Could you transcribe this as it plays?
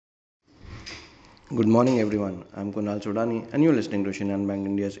Good morning, everyone. I'm Kunal Sodani, and you're listening to Shinhan Bank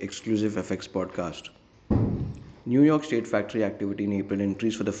India's exclusive FX podcast. New York State factory activity in April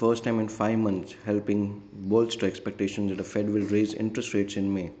increased for the first time in 5 months, helping bolster expectations that the Fed will raise interest rates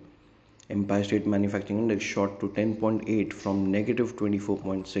in May. Empire State Manufacturing Index shot to 10.8 from negative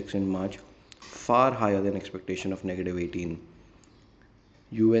 24.6 in March, far higher than expectation of negative 18.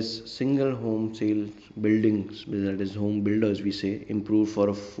 US single home sales buildings, that is home builders we say, improved for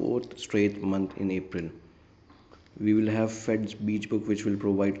a fourth straight month in April. We will have Fed's Beach Book, which will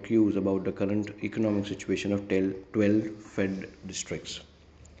provide clues about the current economic situation of 12 Fed districts.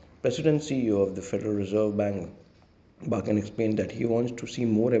 President CEO of the Federal Reserve Bank, Barkin, explained that he wants to see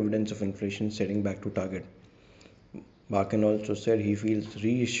more evidence of inflation setting back to target. Barkin also said he feels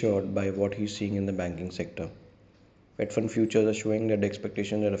reassured by what he's seeing in the banking sector. Fed fund futures are showing that the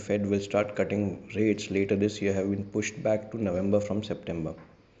expectation that the Fed will start cutting rates later this year have been pushed back to November from September.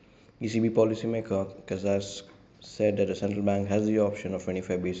 ECB policymaker Kazas said that the central bank has the option of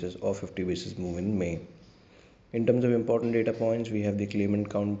 25 basis or 50 basis move in May. In terms of important data points, we have the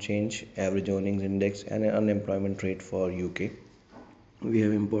claimant count change, average earnings index, and an unemployment rate for UK. We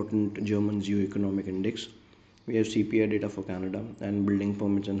have important German geo-economic index. We have CPI data for Canada and building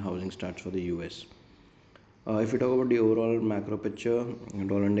permits and housing starts for the US. If we talk about the overall macro picture,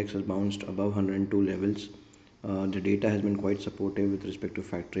 dollar index has bounced above 102 levels. The data has been quite supportive with respect to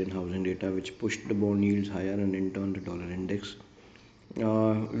factory and housing data, which pushed the bond yields higher and in turn the dollar index.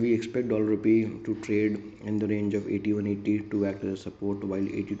 We expect dollar rupee to trade in the range of 81.80 to act as a support, while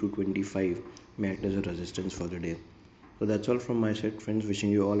 82.25 may act as a resistance for the day. So that's all from my side, friends. Wishing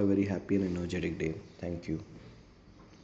you all a very happy and energetic day. Thank you.